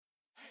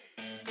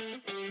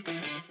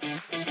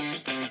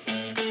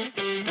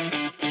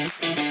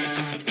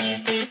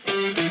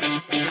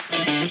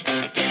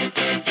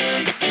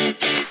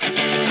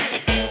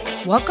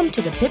Welcome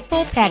to the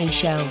Pitbull Patty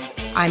Show.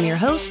 I'm your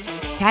host,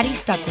 Patty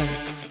Stuckler.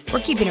 We're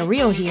keeping it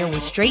real here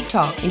with straight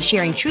talk and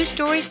sharing true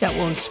stories that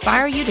will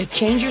inspire you to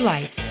change your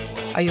life.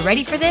 Are you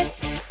ready for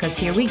this? Because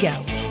here we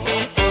go.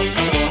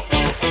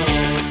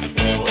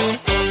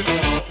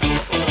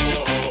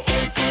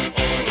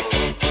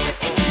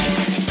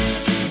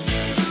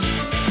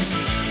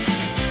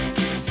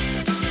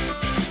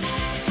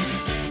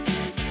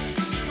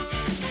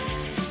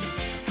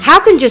 How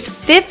can just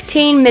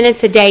 15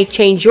 minutes a day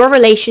change your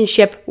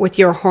relationship with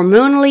your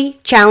hormonally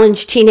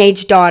challenged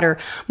teenage daughter?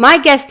 My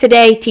guest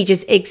today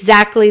teaches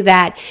exactly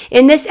that.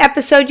 In this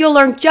episode, you'll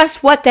learn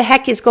just what the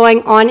heck is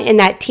going on in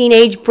that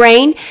teenage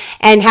brain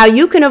and how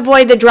you can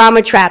avoid the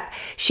drama trap.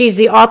 She's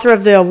the author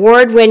of the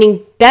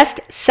award-winning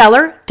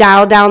bestseller,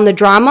 Dial Down the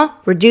Drama,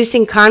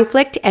 Reducing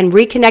Conflict and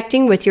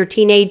Reconnecting with Your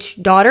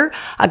Teenage Daughter,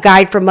 a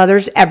guide for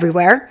mothers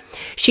everywhere.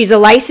 She's a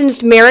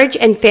licensed marriage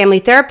and family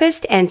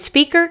therapist and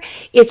speaker.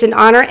 It's an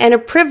honor and a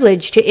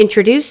privilege to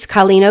introduce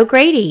Colleen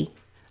O'Grady.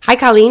 Hi,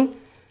 Colleen.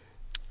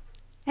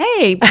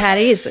 Hey,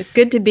 Patty. It's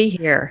good to be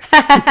here.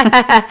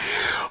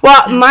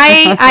 Well,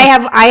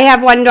 I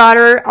have one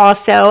daughter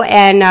also,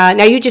 and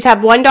now you just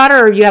have one daughter,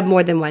 or you have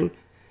more than one?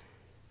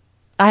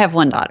 I have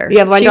one daughter. You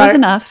have one daughter? She was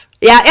enough.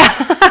 Yeah.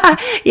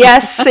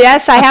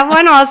 yes, I have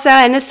one also,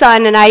 and a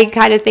son, and I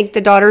kind of think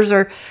the daughters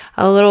are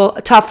a little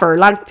tougher. A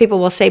lot of people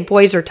will say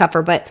boys are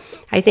tougher, but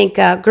I think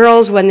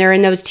girls, when they're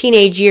in those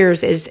teenage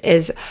years,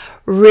 is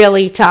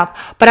really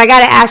tough. But I got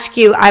to ask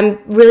you, I'm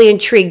really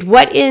intrigued.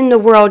 What in the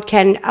world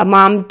can a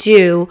mom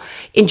do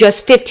in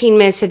just 15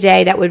 minutes a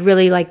day that would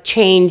really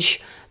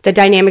change the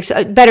dynamics,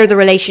 better the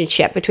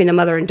relationship between the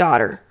mother and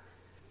daughter?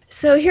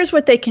 So here's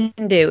what they can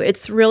do.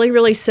 It's really,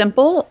 really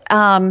simple.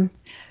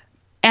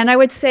 And I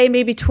would say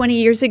maybe 20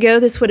 years ago,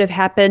 this would have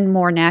happened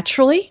more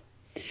naturally.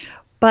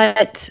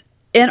 But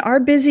in our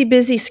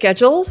busy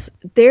schedules,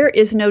 there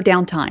is no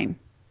downtime.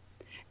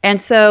 And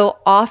so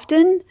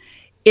often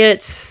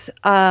it's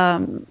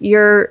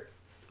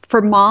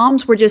for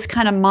moms, we're just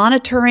kind of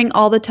monitoring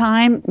all the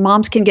time.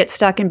 Moms can get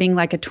stuck in being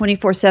like a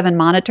 24/7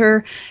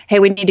 monitor. Hey,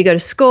 we need to go to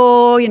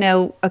school,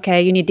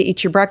 okay, you need to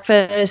eat your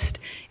breakfast.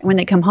 And when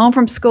they come home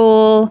from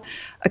school,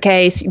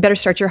 okay, so you better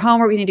start your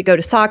homework. You need to go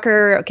to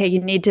soccer. Okay, you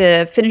need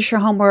to finish your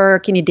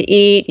homework. You need to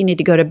eat. You need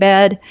to go to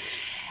bed.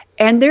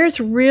 And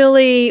there's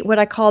really what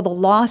I call the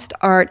lost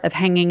art of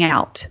hanging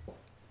out.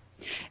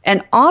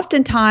 And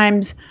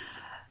oftentimes,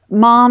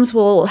 moms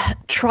will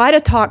try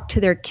to talk to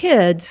their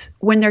kids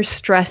when they're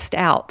stressed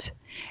out.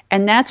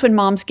 And that's when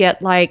moms get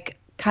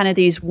kind of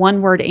these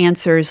one-word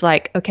answers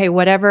like, okay,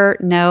 whatever,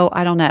 no,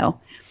 I don't know.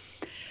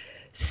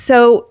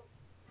 So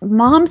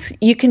moms,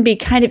 you can be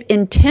kind of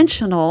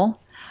intentional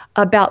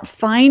about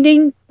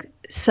finding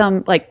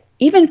some,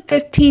 even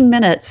 15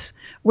 minutes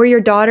where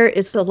your daughter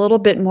is a little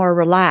bit more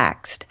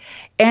relaxed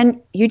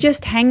and you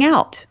just hang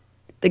out.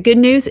 The good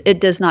news, it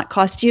does not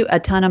cost you a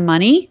ton of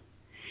money.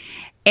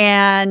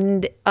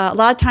 And a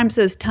lot of times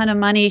those ton of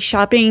money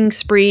shopping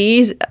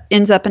sprees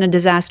ends up in a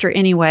disaster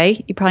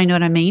anyway. You probably know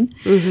what I mean.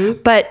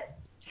 Mm-hmm. But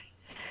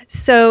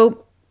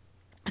so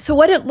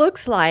what it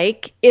looks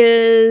like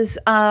is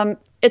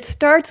it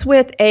starts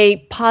with a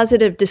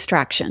positive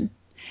distraction.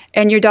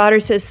 And your daughter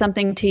says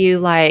something to you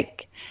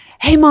like,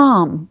 hey,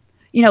 Mom,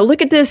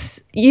 look at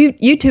this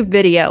YouTube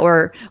video,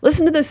 or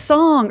listen to this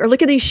song, or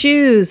look at these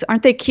shoes.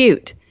 Aren't they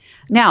cute?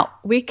 Now,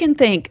 we can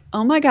think,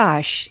 oh my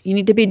gosh, you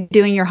need to be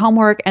doing your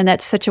homework, and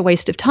that's such a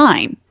waste of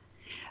time.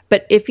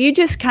 But if you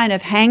just kind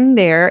of hang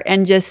there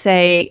and just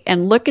say,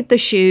 and look at the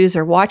shoes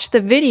or watch the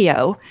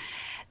video,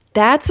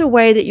 that's a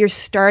way that you're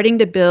starting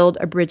to build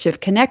a bridge of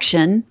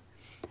connection.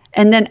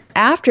 And then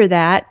after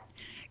that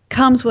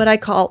comes what I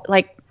call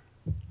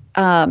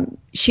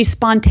she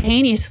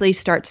spontaneously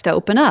starts to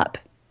open up.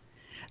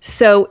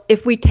 So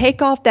if we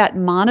take off that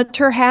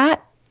monitor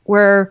hat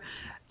where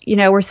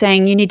we're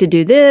saying you need to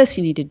do this,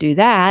 you need to do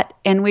that,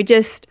 and we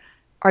just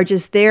are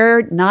just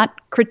there, not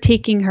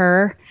critiquing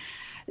her,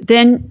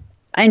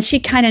 and she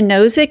kind of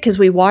knows it because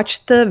we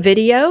watched the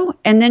video,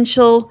 and then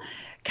she'll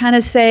kind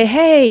of say,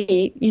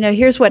 hey,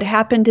 here's what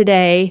happened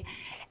today,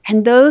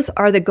 and those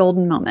are the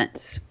golden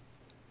moments.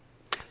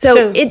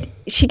 So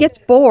she gets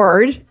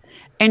bored,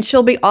 and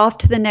she'll be off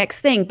to the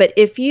next thing. But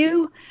if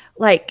you,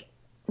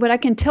 what I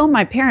can tell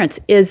my parents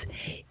is,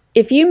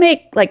 if you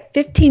make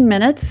 15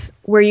 minutes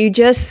where you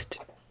just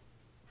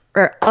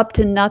are up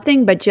to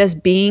nothing but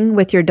just being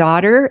with your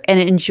daughter and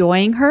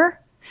enjoying her,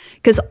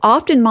 because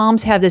often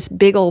moms have this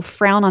big old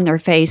frown on their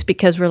face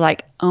because we're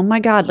like, oh my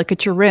God, look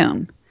at your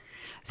room.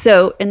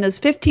 So in those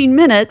 15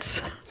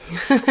 minutes,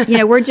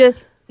 we're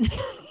just,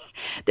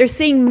 they're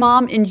seeing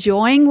mom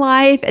enjoying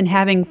life and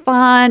having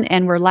fun,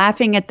 and we're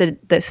laughing at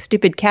the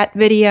stupid cat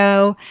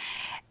video,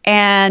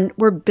 and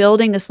we're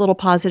building this little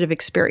positive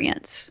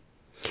experience.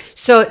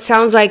 So it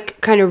sounds like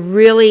kind of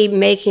really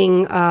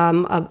making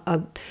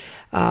a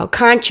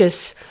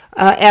conscious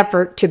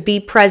effort to be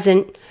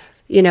present,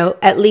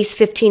 at least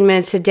 15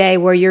 minutes a day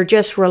where you're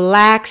just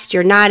relaxed.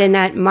 You're not in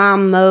that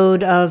mom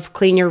mode of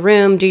clean your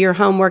room, do your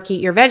homework, eat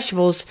your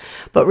vegetables,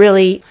 but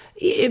really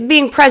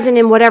being present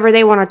in whatever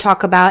they want to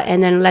talk about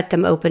and then let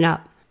them open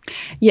up.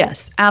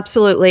 Yes,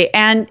 absolutely.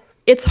 And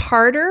it's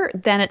harder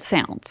than it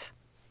sounds.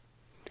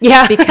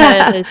 Yeah.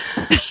 Because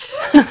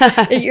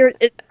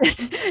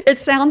it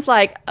sounds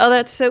like, oh,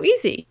 that's so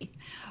easy.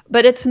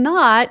 But it's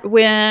not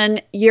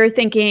when you're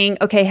thinking,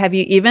 okay, have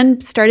you even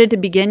started to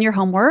begin your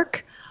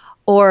homework?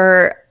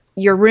 Or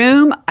your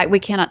room, we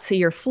cannot see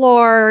your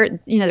floor.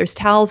 There's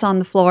towels on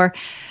the floor.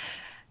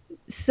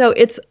 So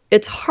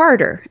it's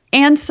harder.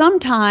 And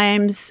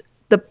sometimes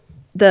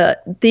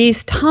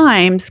these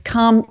times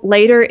come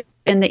later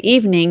in the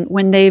evening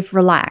when they've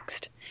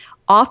relaxed.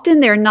 Often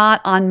they're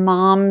not on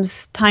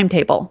mom's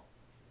timetable.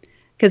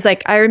 Because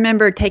I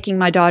remember taking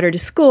my daughter to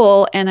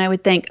school and I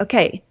would think,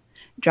 okay,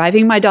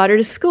 driving my daughter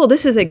to school,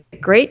 this is a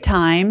great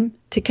time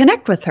to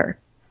connect with her.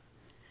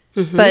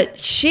 Mm-hmm. But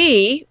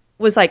she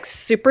was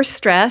super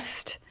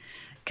stressed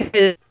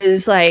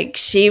because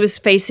she was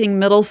facing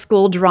middle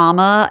school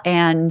drama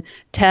and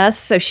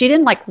tests. So she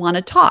didn't want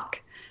to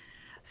talk.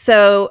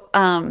 So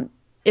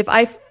if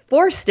I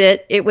forced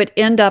it, it would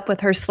end up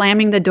with her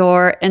slamming the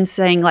door and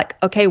saying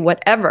okay,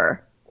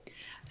 whatever.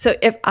 So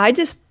if I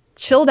just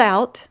chilled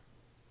out,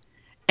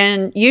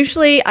 and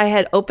usually I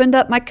had opened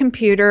up my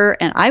computer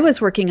and I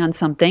was working on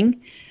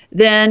something,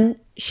 then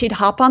she'd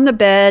hop on the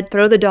bed,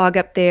 throw the dog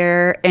up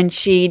there, and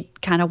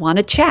she'd kind of want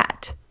to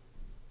chat.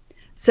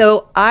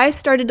 So I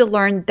started to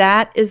learn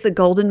that is the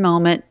golden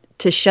moment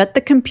to shut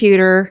the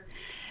computer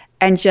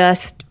and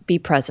just be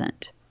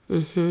present.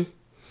 Mm-hmm.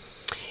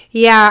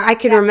 Yeah, I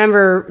can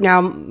remember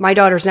now, my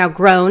daughter's now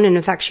grown, and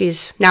in fact,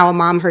 she's now a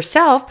mom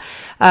herself.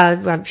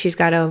 She's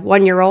got a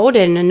 1-year-old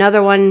and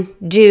another one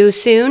due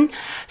soon.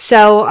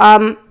 So,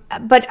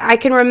 but I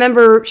can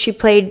remember she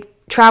played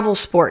travel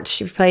sports.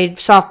 She played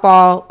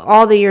softball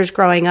all the years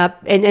growing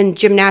up, and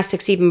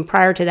gymnastics even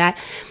prior to that.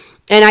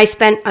 And I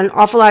spent an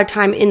awful lot of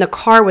time in the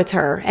car with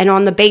her and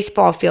on the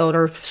baseball field,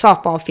 or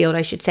softball field,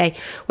 I should say,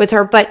 with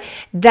her. But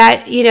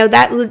that,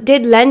 that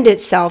did lend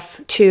itself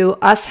to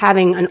us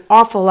having an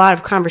awful lot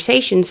of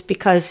conversations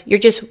because you're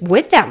just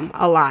with them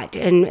a lot.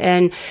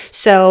 And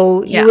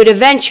so you would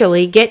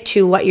eventually get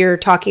to what you're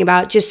talking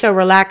about, just so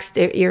relaxed.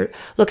 You're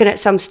looking at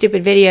some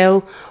stupid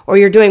video or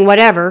you're doing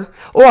whatever.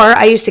 Or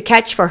I used to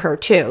catch for her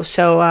too.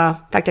 So, in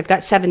fact, I've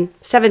got seven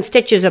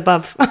stitches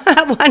above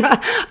one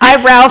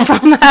eyebrow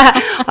from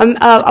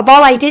a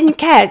ball I didn't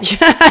catch.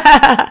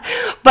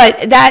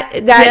 But that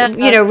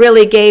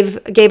really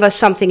gave us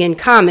something in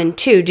common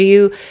too. Do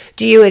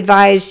you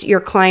advise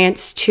your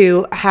clients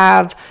to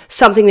have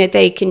something that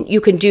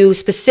you can do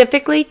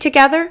specifically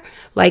together,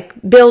 like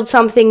build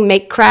something,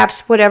 make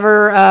crafts,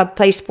 whatever,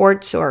 play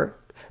sports or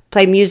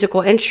play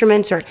musical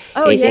instruments or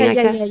anything like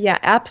that? Yeah,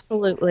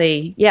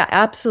 absolutely. Yeah,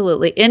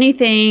 absolutely.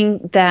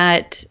 Anything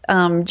that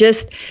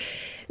just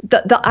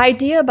the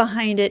idea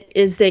behind it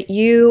is that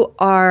you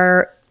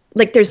are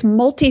there's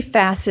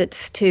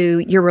multifacets to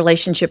your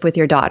relationship with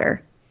your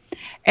daughter.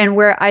 And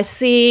where I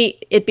see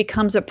it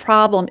becomes a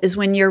problem is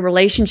when your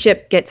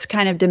relationship gets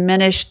kind of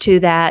diminished to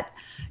that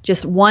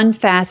just one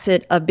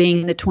facet of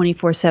being the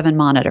 24/7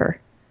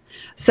 monitor.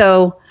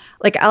 So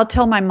I'll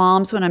tell my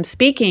moms when I'm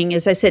speaking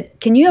is I said,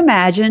 can you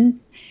imagine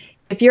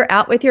if you're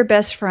out with your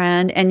best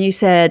friend and you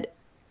said,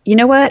 you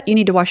know what, you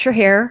need to wash your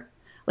hair.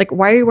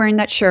 Why are you wearing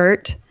that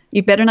shirt?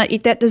 You better not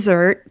eat that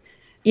dessert.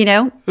 You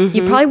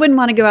probably wouldn't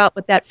want to go out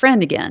with that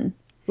friend again.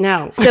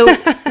 No. So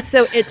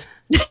it's.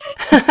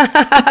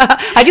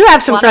 I do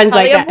have some friends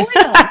like that.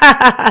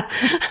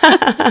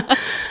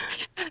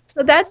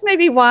 So that's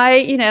maybe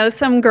why,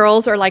 some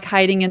girls are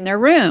hiding in their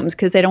rooms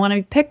because they don't want to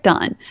be picked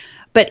on.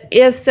 But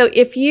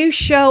if you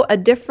show a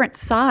different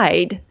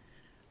side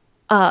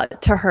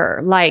to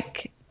her,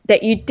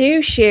 that you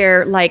do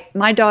share,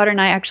 my daughter and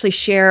I actually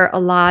share a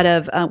lot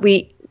of,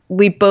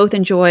 we both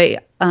enjoy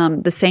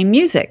the same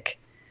music.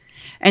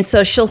 And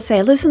so she'll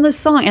say, listen to this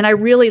song, and I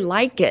really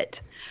like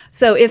it.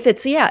 So if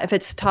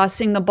it's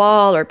tossing the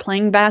ball or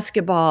playing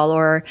basketball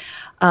or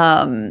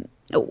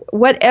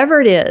whatever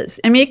it is,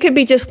 I mean, it could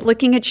be just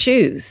looking at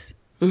shoes,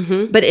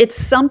 but it's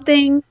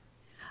something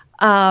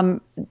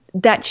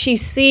that she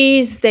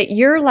sees that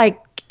you're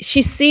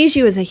she sees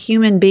you as a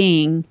human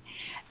being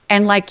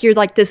and you're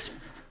this,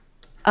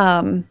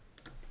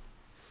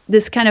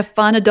 this kind of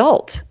fun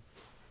adult.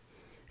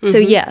 So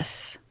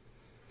yes.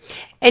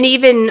 And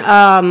even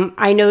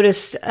I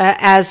noticed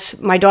as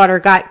my daughter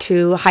got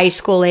to high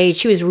school age,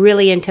 she was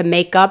really into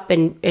makeup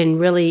and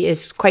really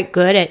is quite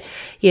good at,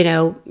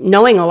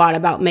 knowing a lot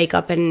about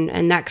makeup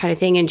and that kind of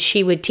thing. And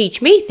she would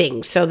teach me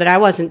things so that I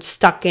wasn't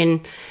stuck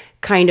in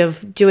kind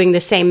of doing the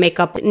same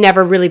makeup,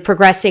 never really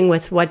progressing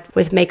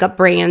with makeup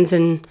brands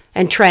and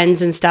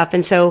trends and stuff.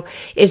 And so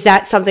is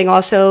that something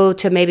also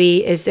to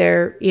maybe, is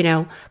there,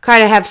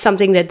 kind of have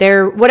something that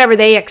whatever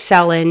they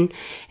excel in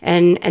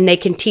and they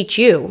can teach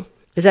you?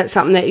 Is that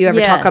something that you ever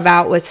talk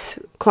about with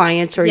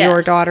clients or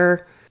your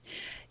daughter?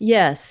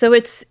 Yes. So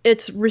it's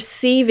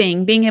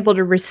receiving, being able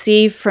to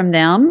receive from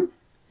them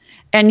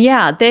And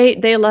yeah,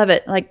 they love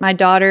it. Like my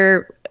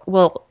daughter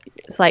will,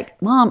 it's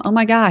like, Mom, oh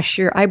my gosh,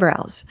 your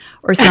eyebrows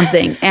or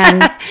something.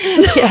 And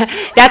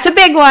yeah, that's a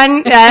big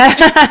one. Yeah,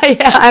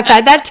 I've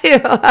had that too.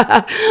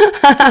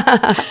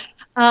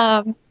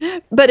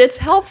 But it's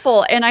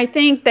helpful. And I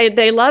think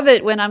they love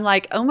it when I'm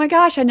like, oh my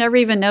gosh, I never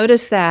even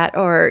noticed that.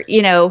 Or,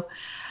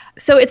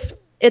 so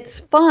it's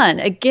fun.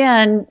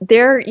 Again,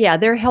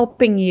 they're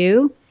helping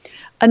you.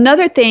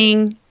 Another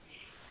thing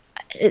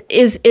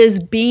is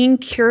being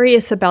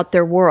curious about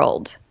their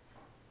world,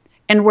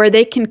 and where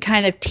they can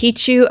kind of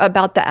teach you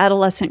about the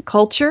adolescent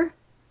culture.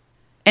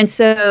 And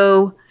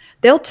so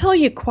they'll tell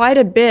you quite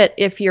a bit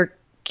if you're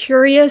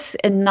curious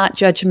and not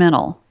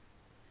judgmental.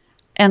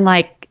 And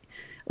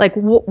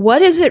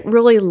what is it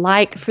really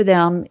like for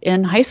them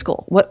in high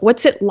school?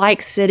 What's it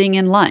like sitting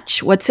in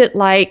lunch? What's it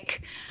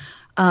like,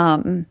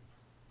 and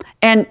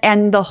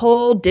the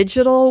whole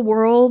digital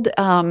world.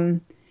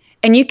 And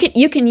you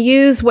can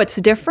use what's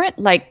different.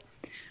 Like,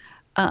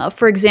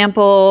 for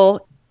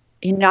example,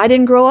 I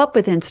didn't grow up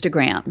with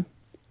Instagram.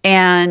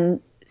 And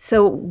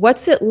so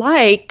what's it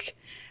like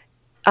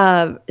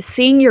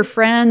seeing your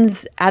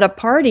friends at a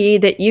party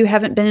that you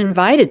haven't been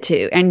invited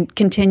to and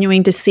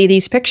continuing to see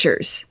these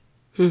pictures?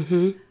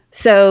 Mm-hmm.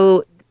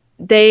 So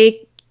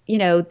they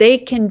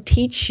can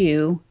teach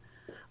you,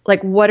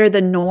 like, what are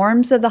the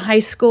norms of the high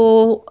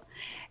school.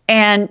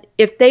 And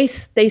if they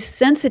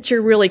sense that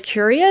you're really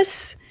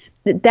curious,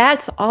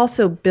 that's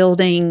also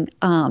building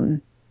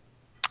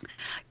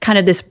kind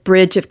of this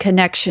bridge of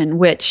connection,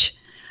 which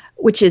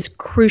is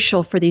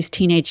crucial for these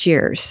teenage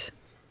years.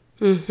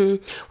 Mm-hmm.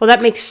 Well,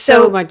 that makes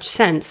so much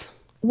sense.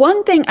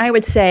 One thing I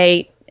would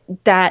say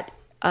that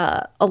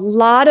a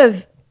lot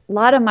of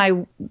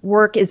my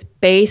work is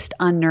based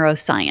on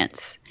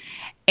neuroscience,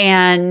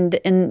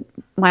 and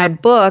my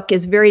book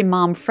is very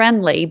mom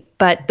friendly,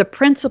 but the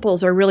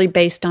principles are really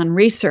based on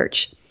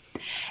research.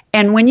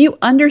 And when you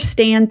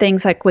understand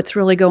things like what's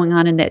really going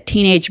on in that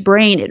teenage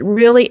brain, it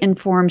really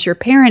informs your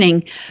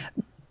parenting.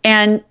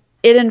 And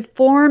it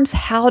informs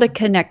how to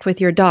connect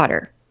with your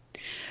daughter.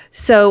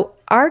 So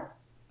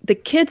the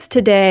kids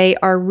today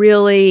are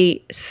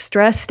really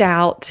stressed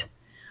out.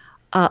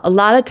 A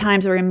lot of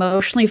times they're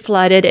emotionally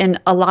flooded, and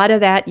a lot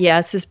of that,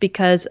 yes, is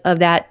because of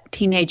that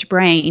teenage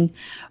brain.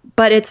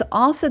 But it's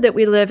also that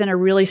we live in a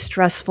really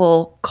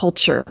stressful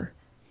culture.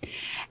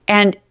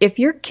 And if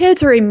your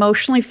kids are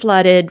emotionally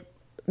flooded,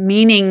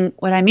 meaning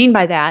what I mean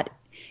by that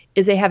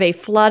is they have a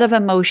flood of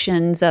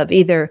emotions of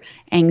either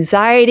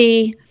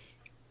anxiety,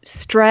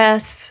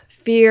 stress,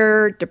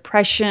 fear,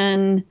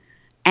 depression,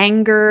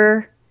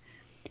 anger.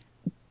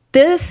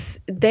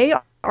 They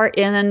are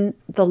in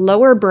the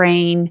lower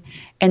brain,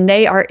 and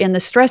they are in the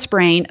stress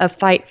brain of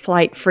fight,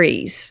 flight,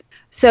 freeze.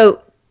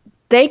 So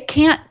they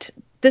can't,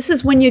 this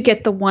is when you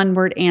get the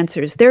one-word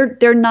answers.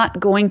 They're not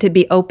going to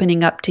be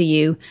opening up to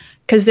you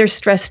because they're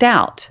stressed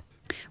out.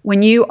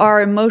 When you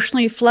are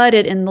emotionally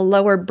flooded in the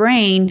lower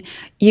brain,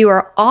 you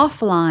are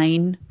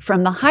offline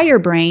from the higher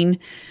brain,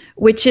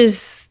 which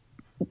is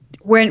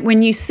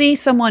when you see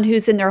someone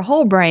who's in their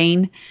whole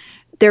brain,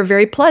 they're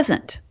very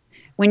pleasant.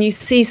 When you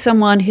see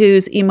someone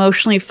who's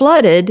emotionally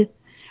flooded,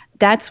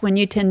 that's when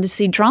you tend to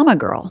see drama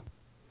girl.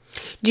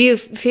 Do you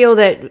feel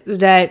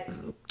that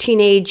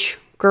teenage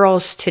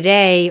girls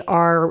today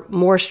are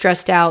more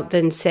stressed out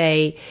than,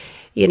 say,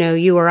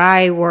 you or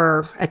I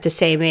were at the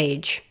same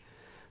age?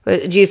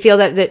 Do you feel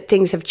that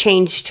things have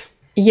changed?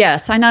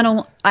 Yes, I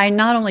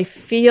not only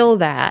feel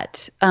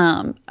that.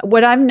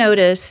 What I've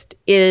noticed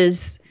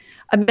is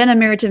I've been a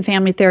marriage and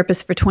family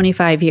therapist for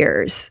 25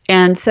 years.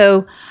 And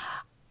so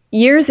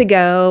years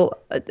ago,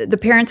 the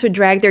parents would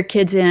drag their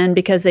kids in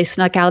because they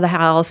snuck out of the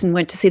house and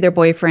went to see their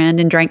boyfriend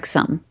and drank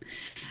some.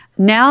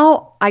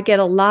 Now I get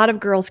a lot of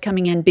girls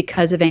coming in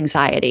because of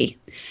anxiety.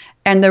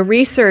 And the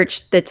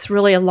research that's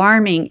really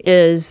alarming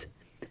is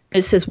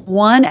it says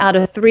 1 out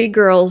of 3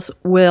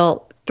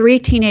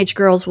 teenage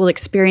girls will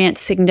experience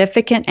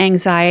significant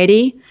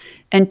anxiety,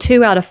 and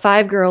 2 out of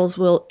 5 girls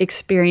will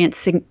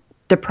experience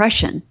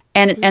depression.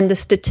 And the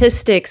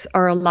statistics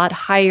are a lot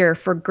higher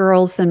for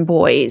girls than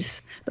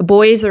boys. The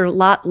boys are a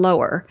lot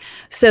lower.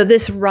 So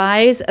this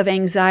rise of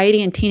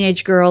anxiety in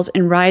teenage girls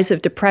and rise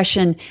of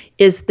depression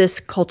is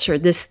this culture.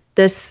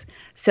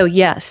 So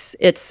yes,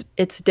 it's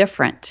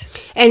different.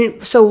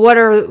 And so what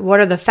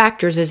are the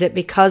factors? Is it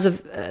because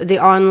of the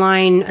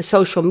online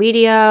social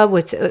media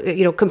with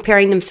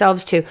comparing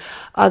themselves to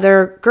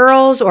other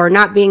girls, or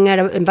not being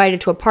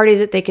invited to a party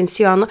that they can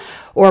see online,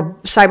 or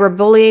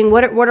cyberbullying?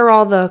 What are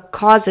all the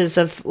causes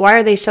of why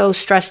are they so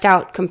stressed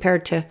out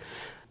compared to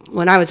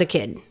when I was a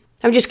kid?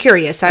 I'm just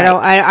curious. Right.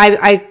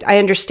 I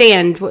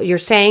understand what you're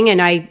saying,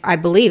 and I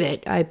believe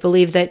it. I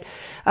believe that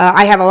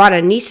I have a lot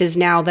of nieces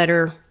now that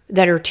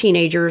are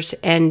teenagers,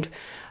 and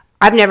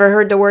I've never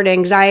heard the word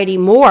anxiety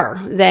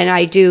more than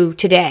I do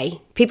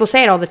today. People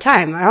say it all the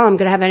time. Oh, I'm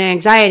going to have an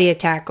anxiety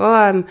attack. Oh,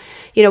 I'm,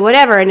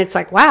 whatever. And it's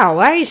like, wow,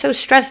 why are you so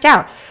stressed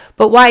out?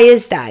 But why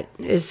is that?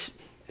 Is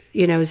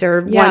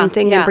there one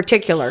thing in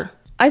particular?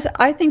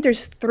 I think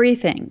there's 3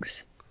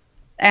 things.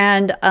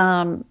 And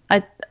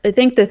I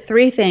think the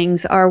 3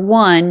 things are,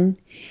 1,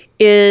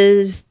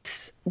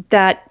 is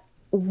that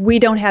we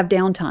don't have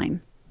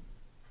downtime.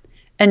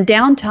 And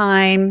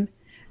downtime,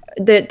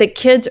 the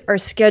kids are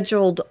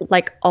scheduled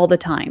like all the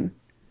time,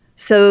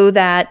 so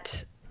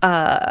that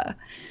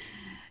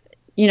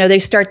they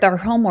start their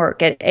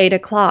homework at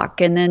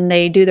 8:00, and then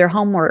they do their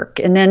homework,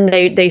 and then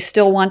they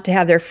still want to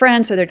have their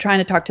friends, so they're trying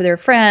to talk to their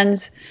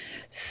friends.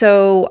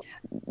 So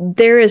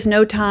there is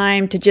no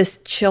time to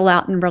just chill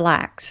out and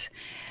relax.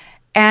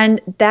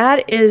 And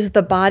that is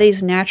the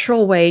body's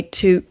natural way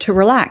to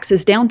relax,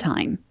 is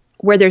downtime,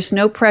 where there's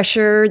no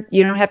pressure.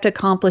 You don't have to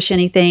accomplish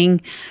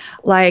anything,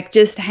 like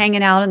just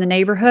hanging out in the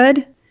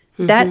neighborhood.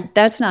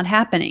 That's not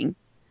happening.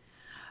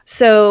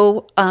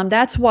 So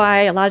that's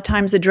why a lot of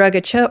times the drug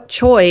of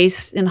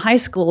choice in high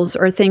schools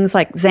are things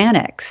like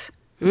Xanax,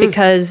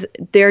 because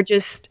they're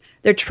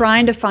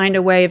trying to find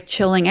a way of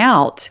chilling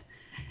out.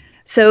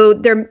 So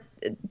they're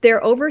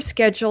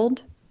overscheduled,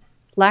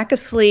 lack of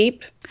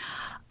sleep.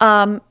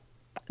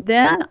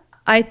 Then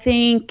I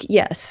think,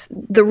 yes,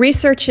 the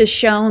research has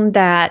shown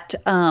that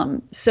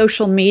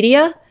social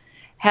media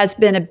has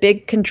been a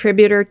big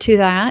contributor to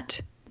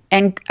that.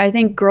 And I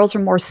think girls are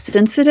more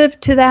sensitive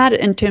to that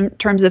in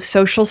terms of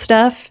social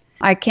stuff.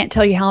 I can't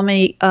tell you how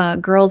many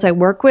girls I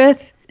work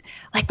with.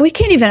 Like, we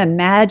can't even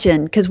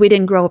imagine, because we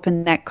didn't grow up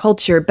in that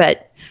culture.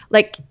 But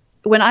like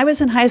when I was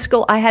in high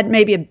school, I had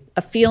maybe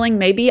a feeling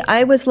maybe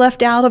I was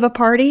left out of a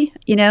party,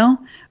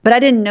 but I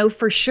didn't know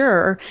for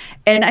sure.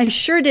 And I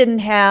sure didn't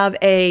have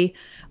a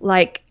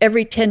like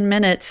every 10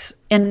 minutes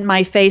in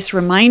my face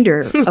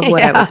reminder of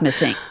what I was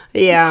missing.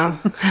 Yeah,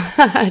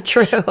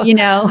 true.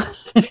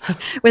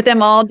 With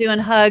them all doing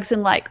hugs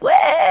and like,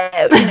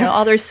 whoa,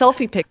 all their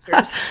selfie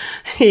pictures.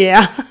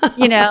 Yeah.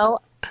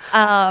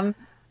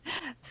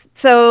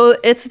 So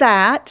it's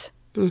that.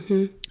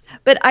 Mm-hmm.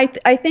 But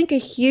I think a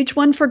huge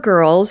one for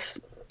girls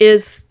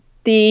is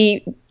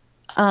we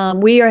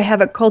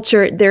have a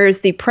culture, there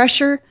is the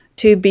pressure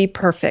to be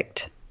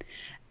perfect.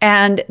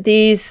 And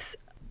these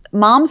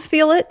moms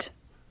feel it.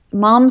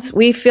 Moms,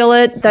 we feel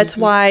it. That's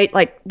why,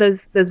 like,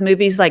 those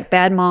movies like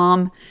Bad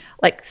Mom,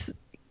 like,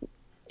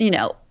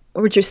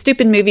 which are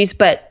stupid movies,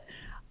 but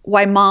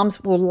why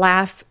moms will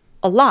laugh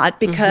a lot,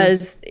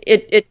 because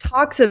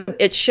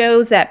it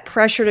shows that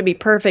pressure to be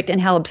perfect and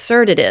how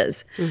absurd it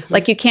is.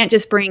 Like, you can't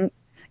just bring,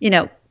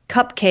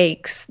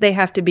 cupcakes. They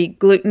have to be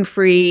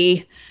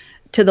gluten-free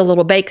to the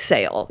little bake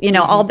sale.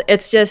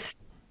 It's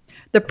just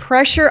the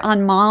pressure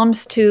on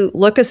moms to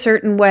look a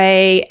certain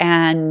way,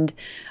 and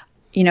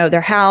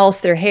their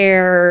house, their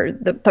hair,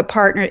 the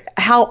partner,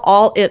 how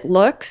all it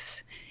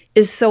looks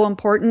is so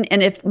important.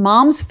 And if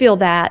moms feel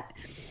that,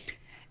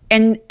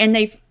 and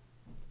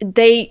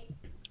they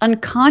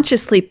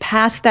unconsciously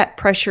pass that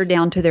pressure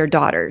down to their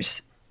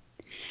daughters,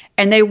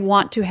 and they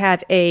want to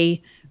have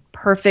a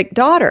perfect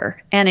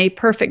daughter, and a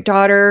perfect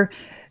daughter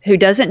who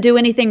doesn't do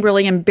anything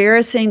really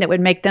embarrassing that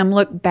would make them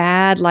look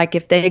bad. Like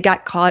if they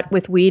got caught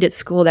with weed at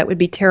school, that would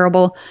be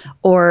terrible.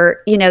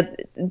 Or,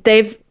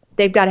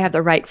 they've got to have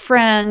the right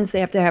friends.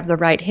 They have to have the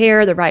right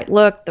hair, the right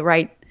look, the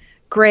right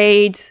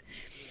grades.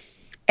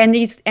 And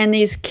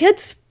these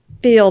kids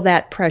feel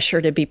that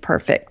pressure to be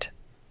perfect.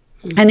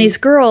 And these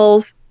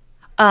girls,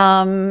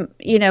 and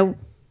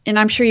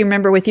I'm sure you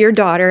remember with your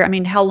daughter, I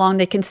mean, how long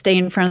they can stay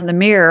in front of the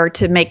mirror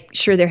to make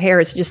sure their hair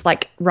is just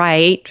like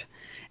right,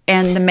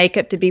 and the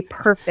makeup to be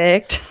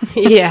perfect.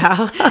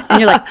 Yeah.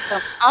 And you're like,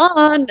 come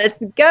on,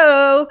 let's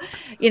go.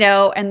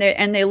 And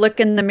they look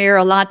in the mirror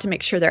a lot to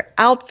make sure their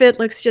outfit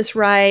looks just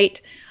right.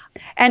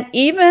 And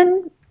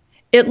even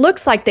it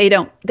looks like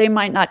they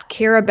might not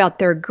care about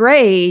their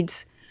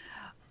grades,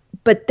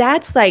 but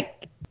that's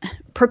like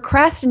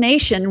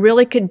procrastination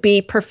really could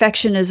be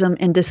perfectionism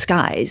in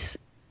disguise,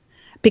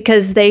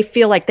 because they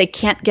feel like they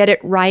can't get it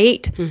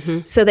right.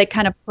 So they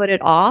kind of put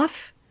it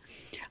off.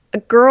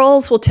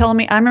 Girls will tell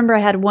me, I remember I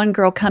had one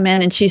girl come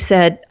in and she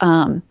said,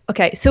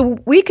 okay, so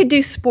we could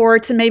do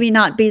sports and maybe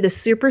not be the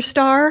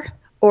superstar,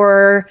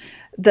 or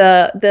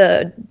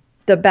the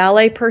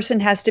ballet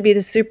person has to be the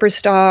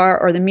superstar,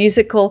 or the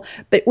musical,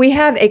 but we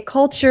have a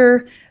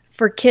culture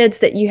for kids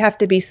that you have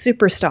to be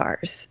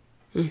superstars.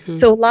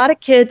 So a lot of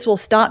kids will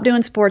stop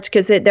doing sports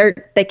because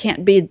they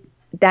can't be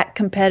that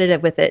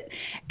competitive with it.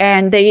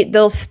 And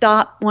they'll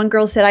stop. One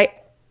girl said,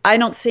 I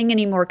don't sing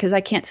anymore because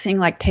I can't sing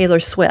like Taylor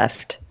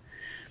Swift.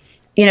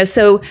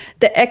 So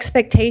the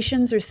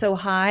expectations are so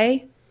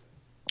high.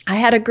 I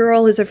had a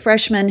girl who's a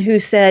freshman who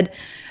said,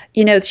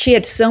 she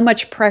had so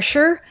much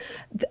pressure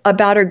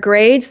about her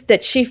grades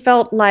that she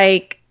felt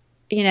like,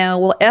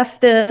 well,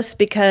 F this,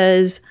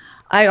 because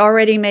I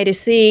already made a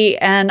C,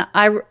 and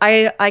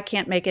I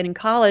can't make it in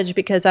college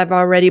because I've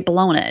already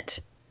blown it.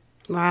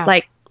 Wow.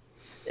 Like,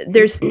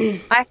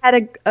 I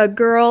had a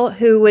girl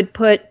who would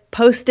put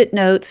Post-it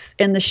notes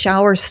in the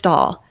shower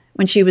stall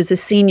when she was a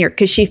senior,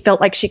 because she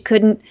felt like she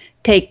couldn't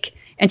take,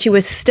 and she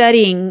was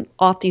studying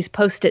off these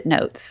Post-it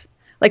notes.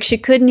 Like, she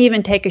couldn't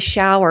even take a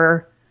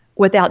shower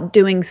without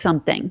doing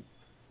something.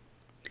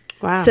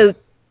 Wow. So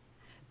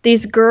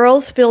these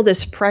girls feel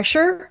this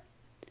pressure,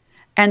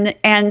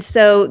 and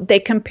so they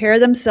compare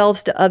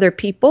themselves to other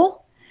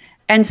people,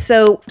 And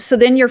so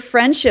then your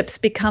friendships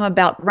become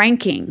about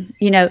ranking,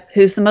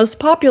 who's the most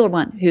popular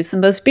one, who's the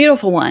most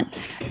beautiful one.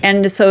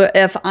 And so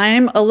if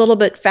I'm a little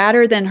bit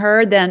fatter than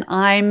her, then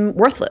I'm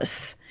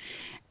worthless.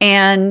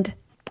 And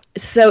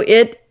so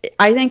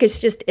I think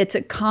it's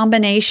a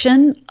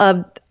combination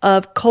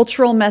of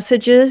cultural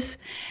messages.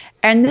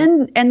 And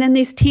then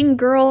these teen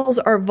girls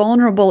are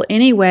vulnerable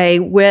anyway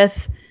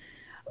with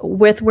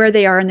where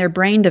they are in their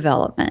brain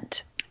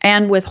development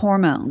and with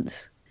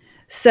hormones.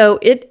 So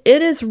it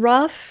is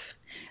rough.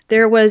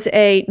 There was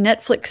a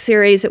Netflix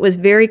series that was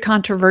very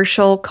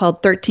controversial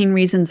called 13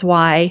 Reasons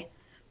Why,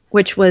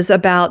 which was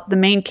about the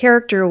main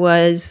character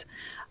was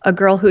a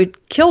girl who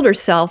had killed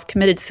herself,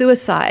 committed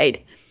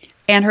suicide,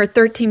 and her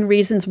 13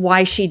 reasons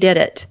why she did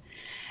it.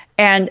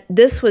 And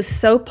this was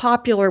so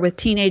popular with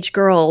teenage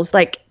girls,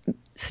 like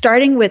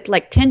starting with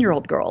like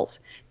 10-year-old girls.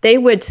 They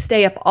would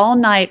stay up all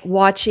night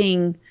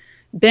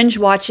binge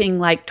watching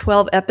like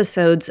 12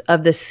 episodes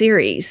of the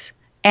series.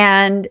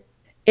 And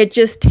it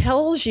just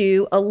tells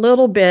you a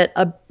little bit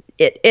of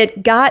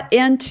it got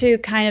into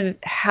kind of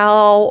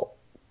how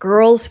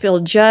girls feel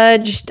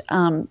judged,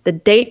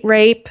 the date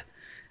rape,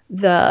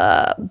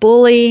 the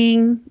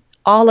bullying,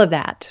 all of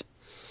that.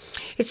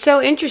 It's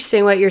so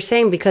interesting what you're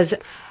saying, because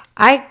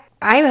I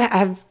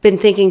have been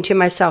thinking to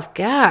myself,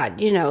 God,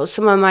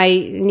 some of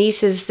my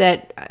nieces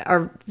that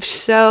are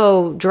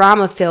so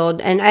drama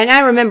filled, and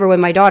I remember when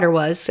my daughter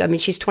was,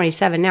 she's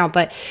 27 now,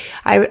 but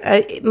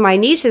my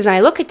nieces, and I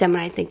look at them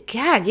and I think,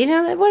 God,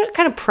 what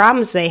kind of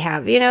problems they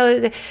have?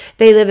 They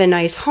live in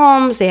nice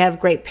homes, they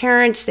have great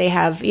parents, they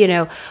have,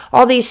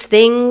 all these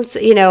things,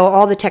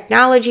 all the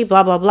technology,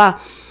 blah, blah, blah.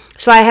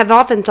 So I have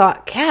often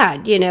thought,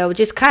 God,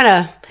 just kind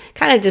of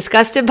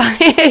disgusted by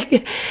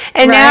it.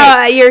 And right.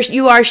 Now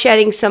you are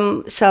shedding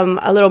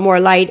a little more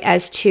light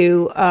as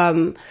to,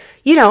 a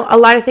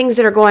lot of things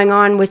that are going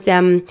on with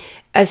them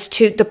as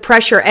to the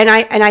pressure. And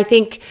I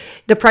think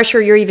the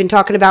pressure you're even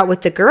talking about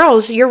with the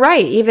girls, you're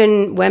right.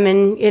 Even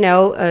women, in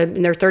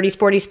their 30s,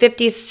 40s,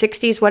 50s,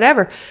 60s,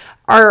 whatever,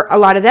 a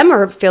lot of them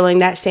are feeling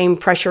that same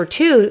pressure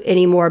too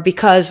anymore,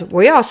 because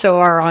we also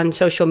are on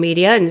social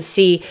media and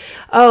see,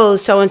 oh,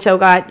 so-and-so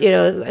got,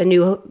 a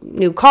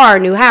new car,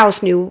 new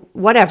house, new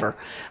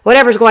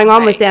whatever's going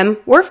on right. with them.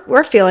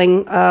 We're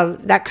feeling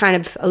that kind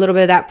of a little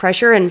bit of that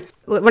pressure. And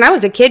when I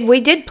was a kid, we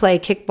did play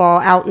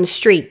kickball out in the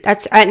street.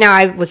 Now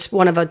I was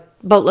one of a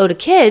boatload of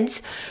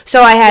kids,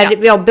 so I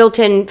had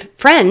built-in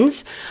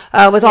friends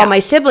with all my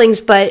siblings,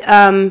 but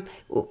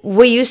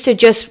we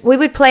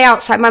would play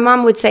outside. My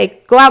mom would say,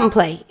 go out and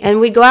play.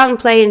 And we'd go out and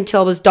play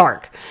until it was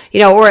dark,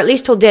 or at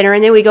least till dinner.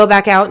 And then we'd go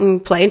back out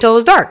and play until it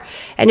was dark.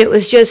 And it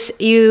was just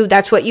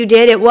that's what you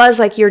did. It was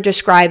like you're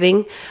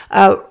describing,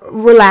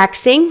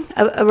 relaxing,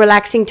 a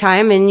relaxing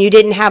time. And you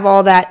didn't have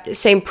all that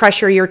same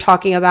pressure you're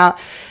talking about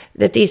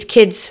that these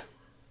kids,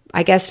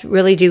 I guess,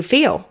 really do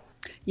feel.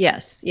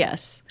 Yes.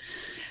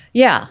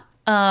 Yeah.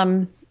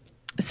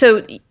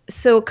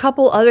 So a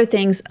couple other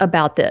things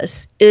about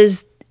this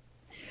is,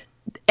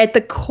 at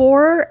the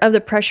core of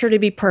the pressure to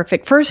be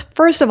perfect,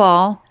 first of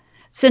all,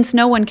 since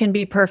no one can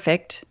be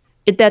perfect,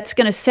 that's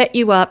going to set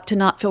you up to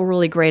not feel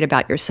really great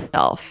about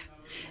yourself.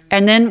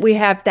 And then we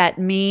have that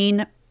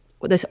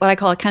what I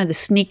call it kind of the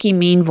sneaky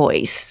mean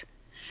voice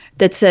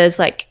that says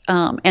like,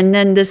 and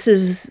then this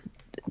is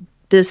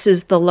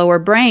the lower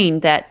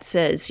brain that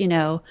says,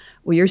 well,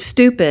 you're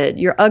stupid,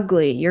 you're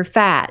ugly, you're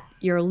fat,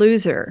 you're a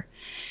loser.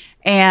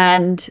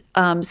 And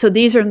so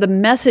these are the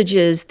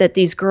messages that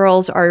these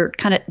girls are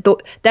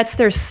that's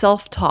their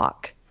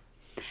self-talk.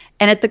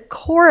 And at the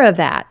core of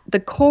that, the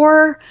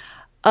core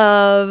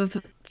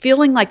of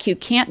feeling like you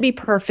can't be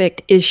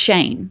perfect is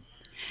shame.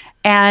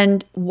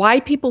 And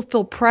why people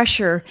feel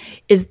pressure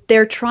is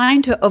they're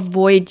trying to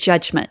avoid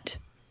judgment.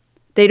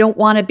 They don't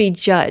want to be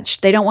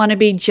judged. They don't want to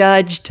be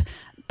judged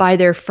by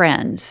their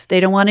friends.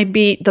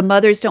 The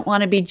mothers don't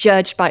want to be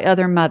judged by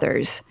other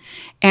mothers.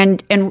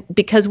 And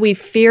because we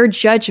fear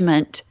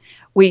judgment,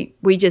 we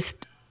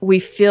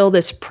feel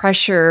this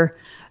pressure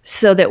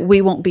so that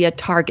we won't be a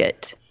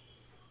target.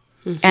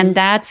 Mm-hmm. And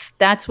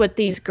that's what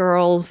these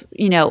girls,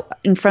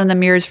 in front of the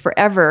mirrors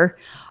forever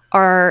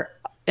are.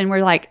 And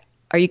we're like,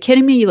 are you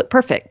kidding me? You look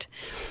perfect.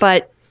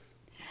 But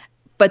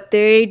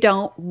they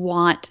don't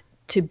want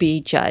to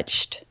be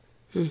judged.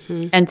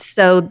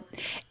 Mm-hmm.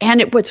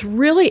 And what's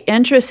really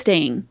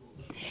interesting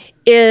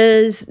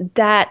is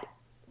that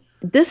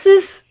this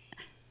is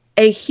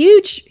a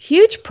huge,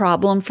 huge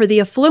problem for the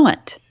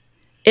affluent.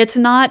 It's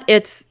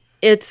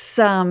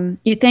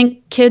you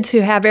think kids who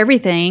have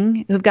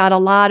everything, who've got a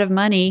lot of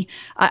money.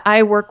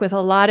 I work with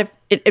a lot of,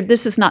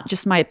 this is not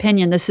just my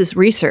opinion, this is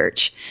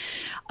research.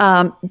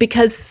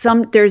 Because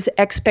there's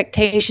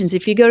expectations.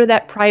 If you go to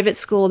that private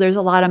school, there's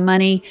a lot of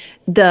money,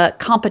 the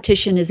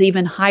competition is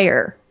even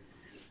higher.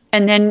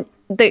 And then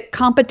the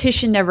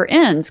competition never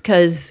ends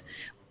because,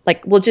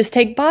 like, we'll just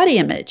take body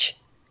image,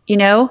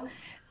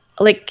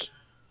 like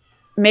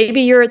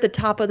maybe you're at the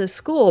top of the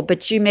school,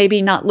 but you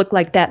maybe not look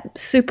like that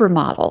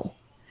supermodel.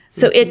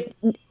 So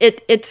mm-hmm.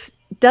 it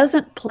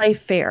doesn't play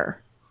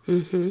fair.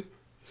 Mm-hmm.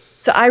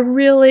 So I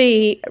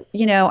really,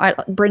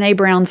 Brene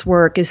Brown's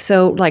work is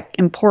so like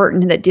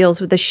important that deals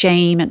with the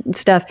shame and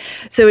stuff.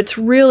 So it's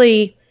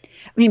really,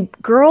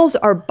 girls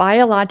are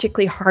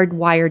biologically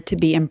hardwired to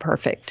be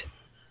imperfect.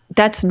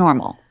 That's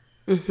normal.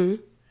 Mm-hmm.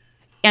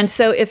 And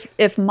so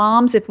if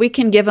moms, if we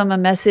can give them a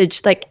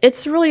message, like,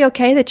 it's really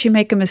okay that you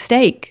make a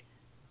mistake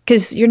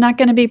because you're not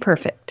going to be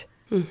perfect.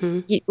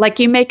 Mm-hmm.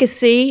 You make a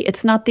C,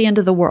 it's not the end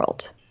of the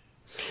world.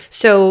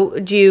 So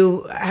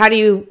how do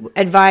you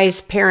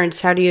advise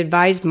parents? How do you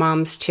advise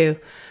moms to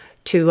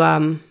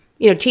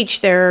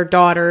teach their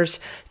daughters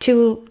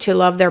to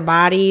love their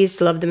bodies,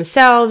 to love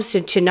themselves,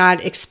 to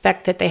not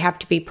expect that they have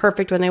to be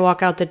perfect when they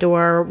walk out the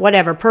door,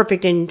 whatever,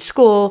 perfect in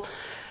school?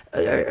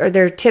 Are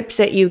there tips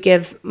that you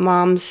give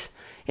moms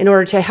in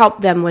order to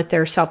help them with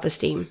their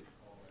self-esteem?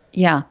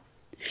 Yeah.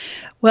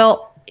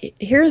 Well,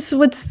 here's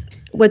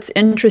what's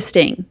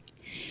interesting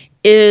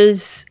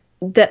is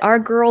that our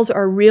girls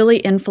are really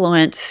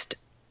influenced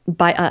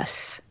by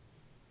us.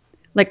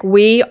 Like,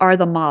 we are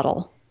the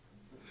model.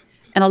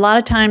 And a lot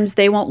of times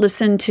they won't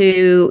listen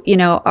to,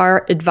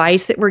 our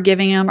advice that we're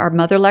giving them, our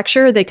mother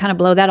lecture. They kind of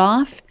blow that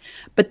off.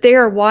 But they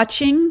are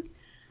watching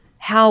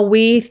how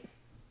we,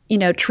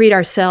 treat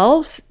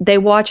ourselves. They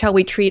watch how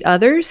we treat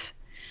others.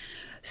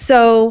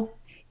 So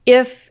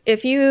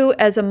if you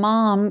as a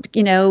mom,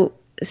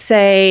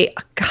 say,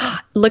 God,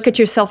 look at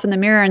yourself in the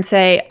mirror and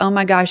say, oh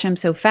my gosh, I'm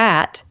so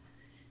fat.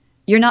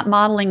 You're not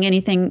modeling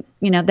anything,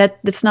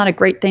 that's not a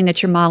great thing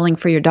that you're modeling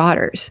for your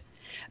daughters.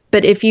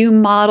 But if you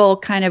model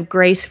kind of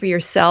grace for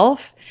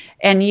yourself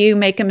and you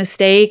make a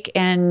mistake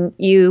and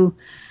you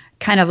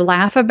kind of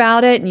laugh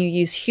about it and you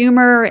use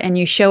humor and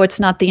you show it's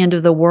not the end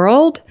of the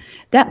world,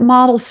 that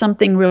models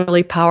something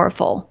really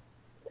powerful.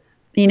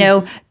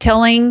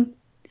 Telling,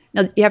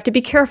 now you have to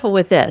be careful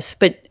with this,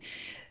 but,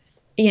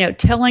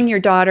 telling your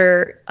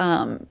daughter,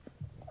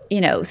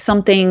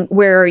 something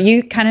where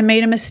you kind of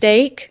made a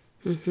mistake,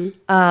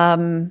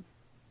 mm-hmm.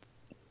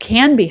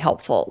 Can be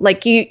helpful.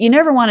 Like you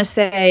never want to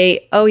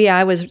say, oh yeah,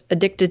 I was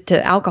addicted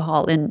to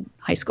alcohol in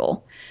high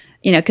school,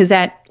 because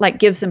that like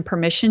gives them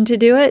permission to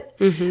do it.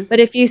 Mm-hmm. But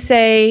if you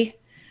say,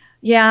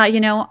 yeah,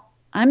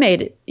 I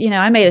made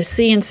a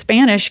C in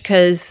Spanish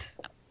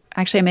because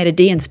actually I made a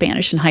D in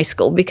Spanish in high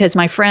school because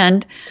my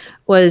friend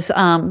was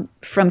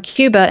from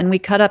Cuba and we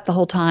cut up the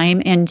whole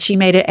time and she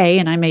made an A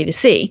and I made a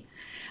C.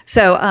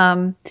 So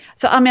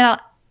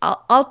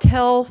I'll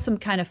tell some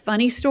kind of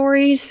funny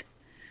stories,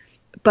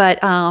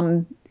 but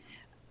that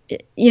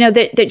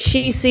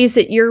she sees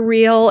that you're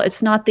real.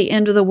 It's not the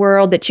end of the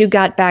world, that you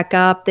got back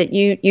up, that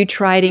you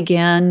tried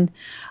again.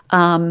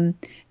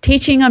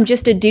 Teaching them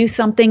just to do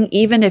something,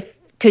 even if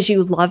because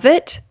you love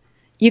it.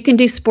 You can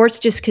do sports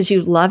just because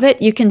you love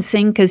it. You can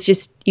sing because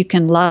you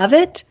can love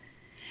it.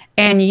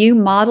 And you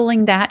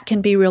modeling that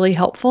can be really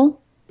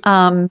helpful.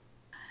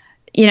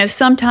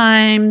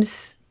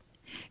 Sometimes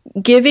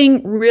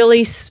giving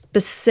really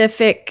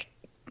specific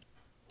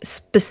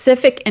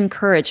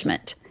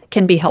encouragement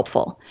can be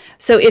helpful.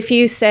 So if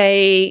you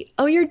say,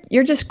 "Oh,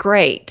 you're just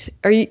great,"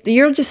 or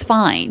 "You're just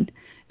fine,"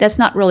 that's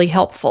not really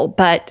helpful.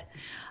 But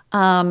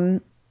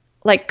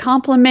like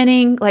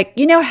complimenting, like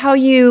how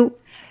you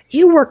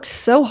worked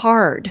so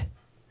hard.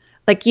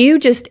 Like you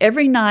just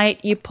every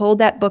night you pulled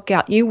that book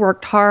out. You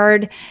worked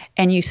hard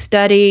and you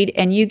studied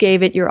and you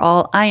gave it your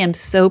all. I am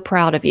so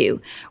proud of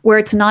you. Where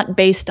it's not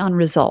based on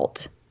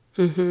result,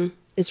 mm-hmm.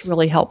 is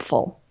really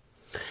helpful.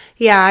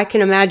 Yeah, I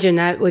can imagine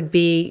that would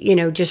be,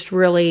 just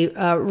really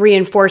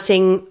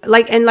reinforcing.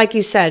 Like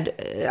you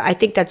said, I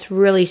think that's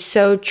really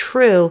so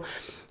true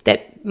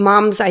that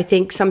moms, I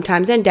think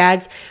sometimes, and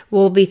dads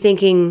will be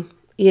thinking,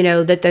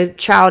 that the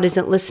child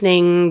isn't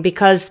listening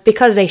because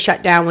they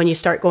shut down when you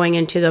start going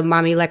into the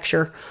mommy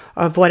lecture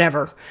of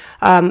whatever.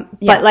 But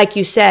like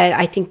you said,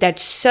 I think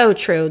that's so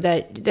true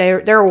that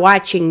they're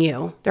watching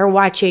you. They're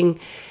watching,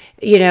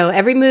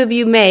 every move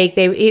you make.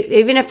 They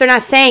even if they're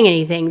not saying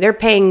anything, they're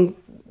paying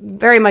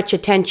very much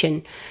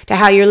attention to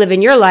how you're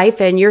living your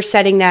life, and you're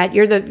setting that.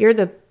 You're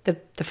the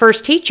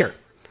first teacher,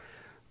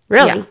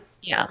 really.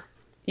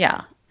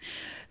 Yeah.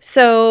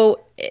 So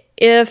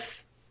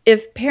if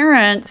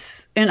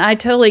parents, and I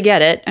totally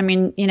get it. I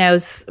mean,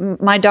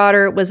 my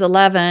daughter was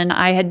 11.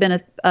 I had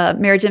been a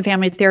marriage and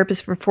family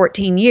therapist for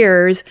 14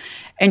 years,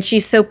 and she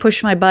so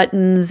pushed my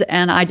buttons,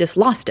 and I just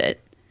lost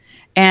it.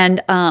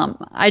 And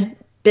I'd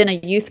been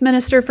a youth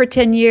minister for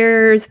 10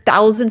 years.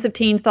 Thousands of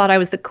teens thought I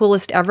was the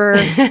coolest ever,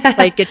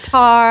 played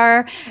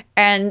guitar.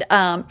 And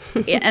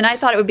I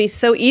thought it would be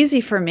so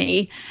easy for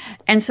me.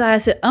 And so I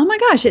said, oh my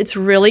gosh, it's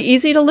really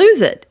easy to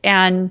lose it.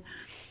 And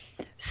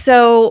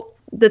so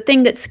the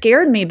thing that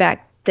scared me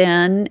back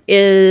then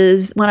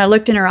is when I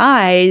looked in her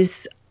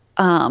eyes,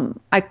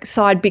 I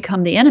saw I'd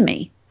become the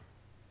enemy.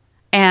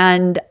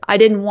 And I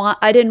didn't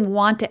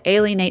want to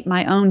alienate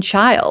my own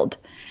child.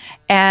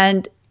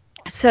 And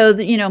so,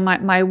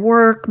 my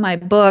work, my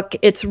book,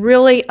 it's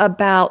really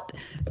about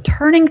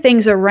turning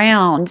things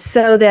around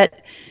so that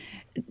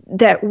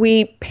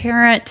we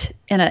parent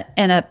in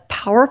a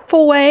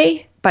powerful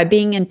way by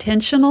being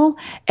intentional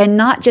and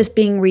not just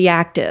being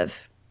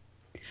reactive.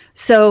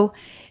 So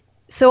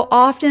so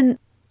often,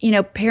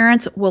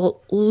 parents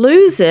will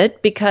lose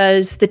it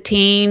because the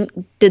teen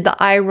did the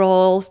eye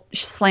roll,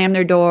 slammed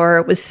their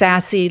door, was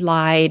sassy,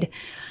 lied.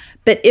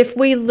 But if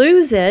we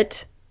lose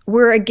it,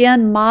 we're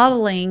again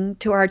modeling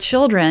to our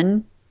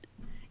children.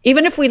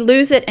 Even if we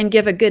lose it and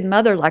give a good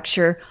mother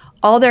lecture,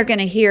 all they're going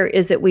to hear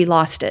is that we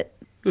lost it.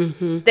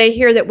 Mm-hmm. They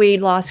hear that we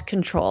lost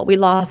control. We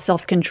lost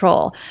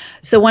self-control.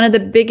 So one of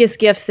the biggest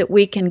gifts that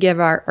we can give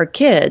our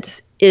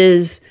kids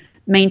is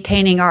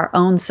maintaining our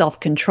own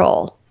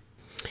self-control.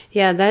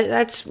 Yeah,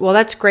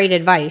 that's great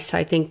advice.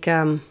 I think,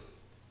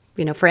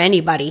 for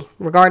anybody,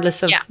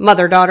 regardless of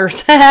mother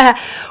daughters.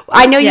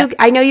 I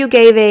know you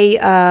gave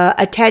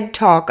a TED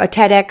talk, a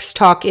TEDx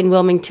talk in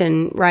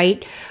Wilmington,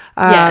 right?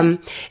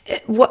 Yes.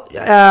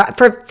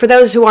 For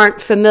those who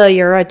aren't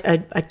familiar,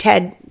 a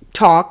TED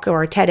talk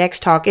or a TEDx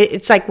talk,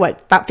 it's like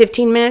about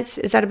 15 minutes?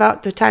 Is that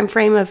about the time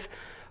frame of?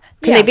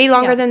 Can they be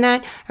longer than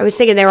that? I was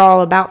thinking they're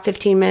all about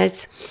 15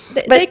 minutes.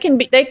 They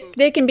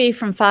can be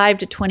from 5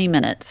 to 20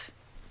 minutes.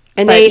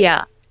 And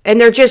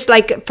and they're just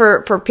like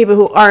for people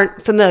who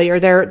aren't familiar,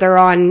 they're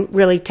on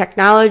really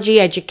technology,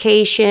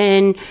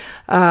 education,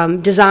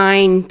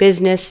 design,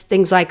 business,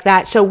 things like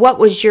that. So what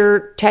was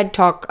your TED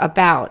talk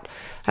about?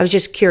 I was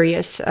just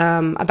curious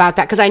about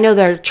that because I know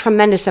there's a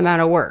tremendous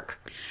amount of work.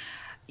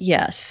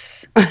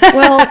 Yes.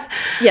 Well,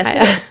 yes,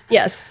 it is.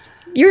 Yes,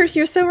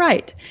 you're so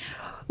right.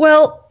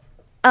 Well,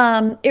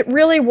 it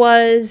really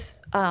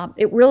was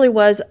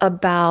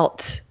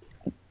about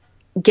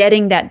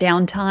getting that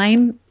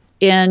downtime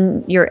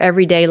in your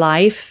everyday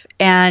life,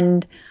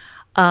 and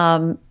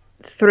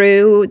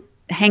through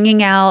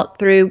hanging out,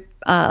 through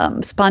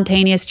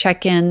spontaneous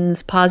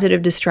check-ins,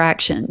 positive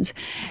distractions,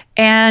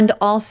 and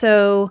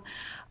also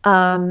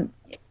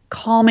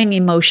calming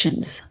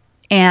emotions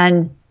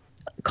and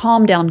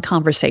calm down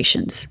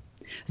conversations.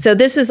 So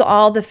this is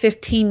all the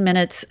 15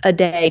 minutes a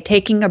day,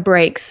 taking a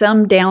break,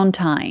 some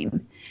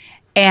downtime.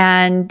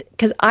 And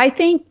because I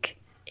think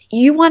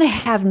you want to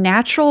have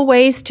natural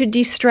ways to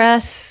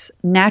de-stress,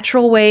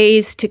 natural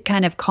ways to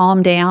kind of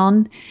calm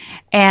down.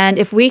 And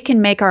if we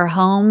can make our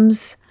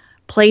homes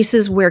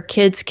places where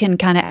kids can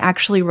kind of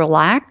actually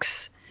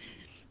relax,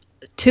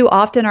 too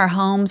often our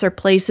homes are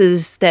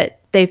places that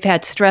they've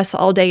had stress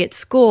all day at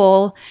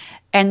school,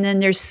 and then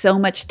there's so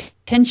much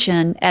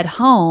tension at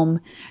home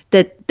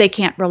that they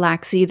can't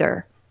relax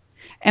either.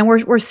 And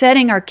we're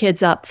setting our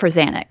kids up for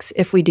Xanax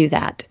if we do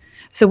that.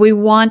 So we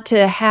want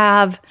to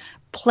have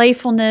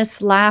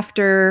playfulness,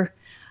 laughter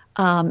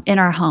in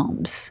our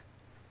homes.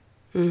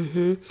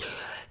 Mm-hmm.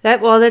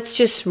 That's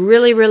just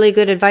really, really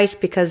good advice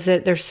because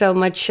there's so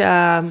much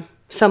of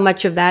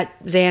that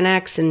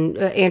Xanax and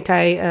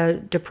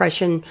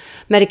anti-depression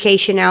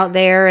medication out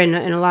there, and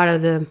a lot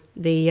of the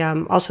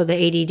also the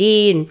ADD,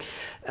 and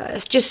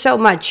it's just so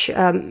much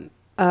of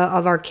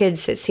our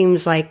kids. It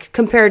seems like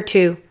compared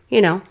to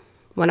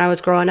when I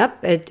was growing up,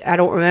 I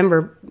don't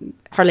remember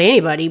hardly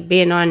anybody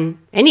being on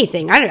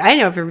anything. I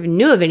never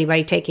knew of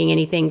anybody taking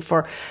anything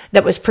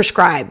that was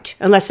prescribed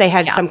unless they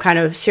had some kind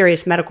of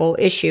serious medical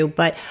issue.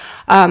 But,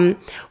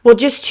 well,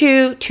 just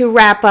to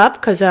wrap up,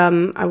 because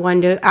I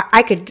wanted to,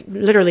 I could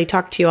literally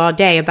talk to you all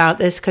day about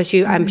this because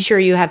I'm sure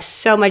you have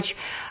so much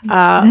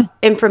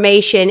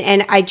information,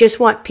 and I just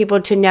want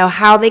people to know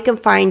how they can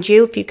find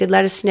you. If you could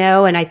let us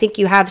know, and I think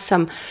you have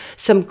some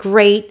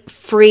great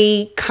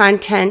free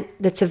content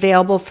that's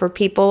available for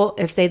people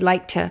if they'd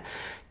like to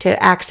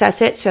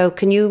access it. So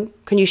can you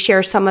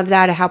share some of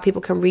that, of how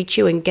people can reach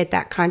you and get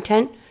that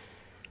content?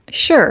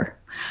 Sure.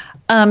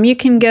 You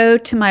can go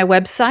to my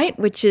website,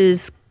 which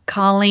is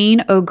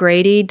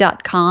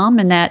ColleenO'Grady.com,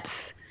 and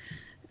that's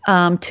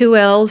 2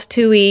 L's,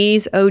 2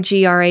 E's,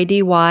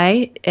 OGRADY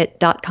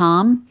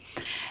 .com.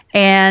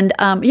 And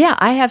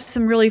I have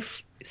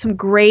some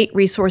great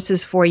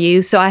resources for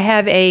you. So I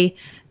have a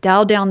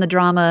Dial Down the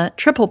Drama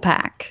triple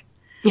pack.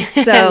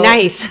 So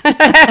nice.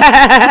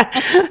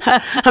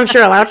 I'm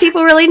sure a lot of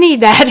people really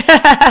need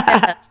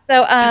that.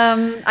 So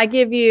I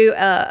give you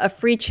a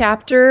free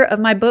chapter of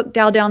my book,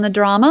 Dial Down the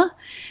Drama.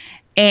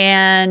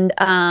 And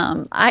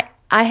I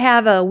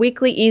have a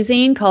weekly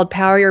e-zine called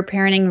Power Your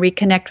Parenting,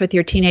 Reconnect with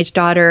Your Teenage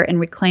Daughter, and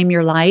Reclaim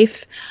Your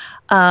Life.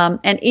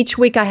 And each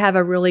week I have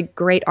a really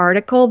great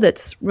article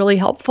that's really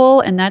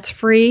helpful, and that's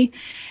free.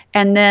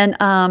 And then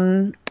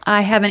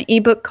I have an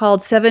ebook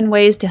called 7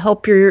 Ways to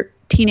Help Your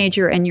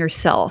Teenager and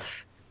Yourself.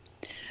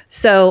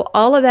 So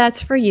all of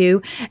that's for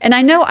you. And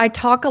I know I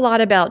talk a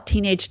lot about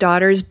teenage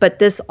daughters, but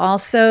this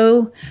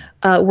also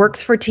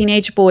works for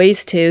teenage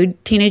boys too.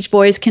 Teenage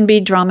boys can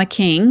be drama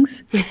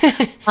kings.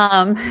 But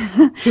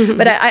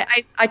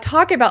I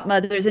talk about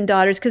mothers and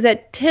daughters because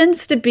that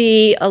tends to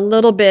be a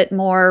little bit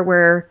more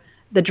where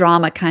the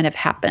drama kind of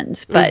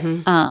happens. But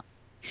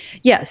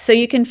so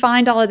you can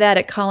find all of that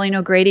at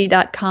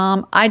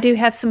ColleenO'Grady.com. I do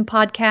have some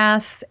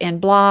podcasts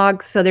and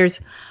blogs, so there's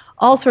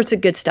all sorts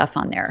of good stuff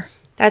on there.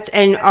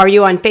 And are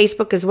you on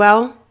Facebook as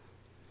well?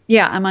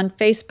 Yeah, I'm on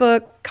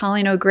Facebook,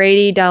 Colleen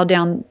O'Grady, Dial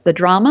Down the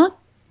Drama.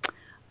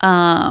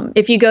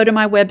 If you go to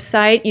my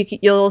website,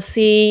 you'll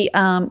see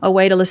a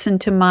way to listen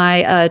to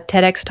my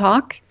TEDx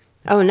talk.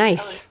 Oh,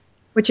 nice.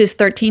 which is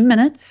 13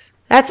 minutes.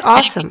 That's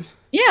awesome.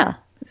 Yeah.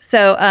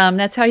 So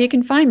that's how you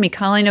can find me,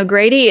 Colleen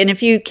O'Grady. And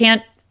if you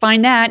can't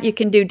find that, you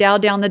can do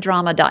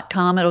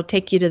dialdownthedrama.com. It'll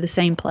take you to the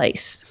same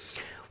place.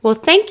 Well,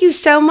 thank you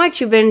so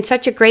much. You've been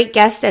such a great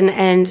guest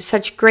and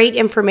such great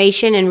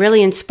information and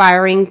really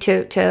inspiring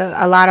to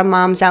a lot of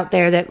moms out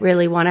there that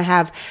really want to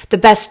have the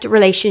best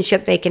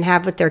relationship they can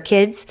have with their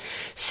kids.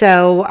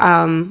 So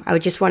I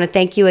would just want to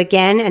thank you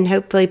again, and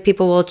hopefully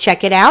people will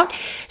check it out.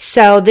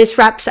 So this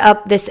wraps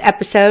up this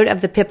episode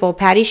of the Pitbull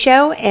Patty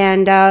Show.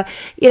 And,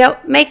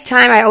 make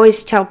time. I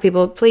always tell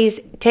people,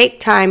 please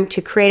take time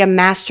to create a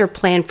master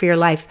plan for your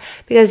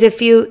life, because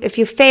if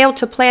you fail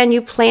to plan,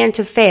 you plan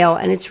to fail,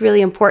 and it's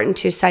really important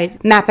to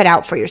map it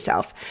out for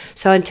yourself.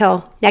 So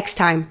until next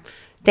time,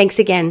 thanks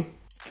again.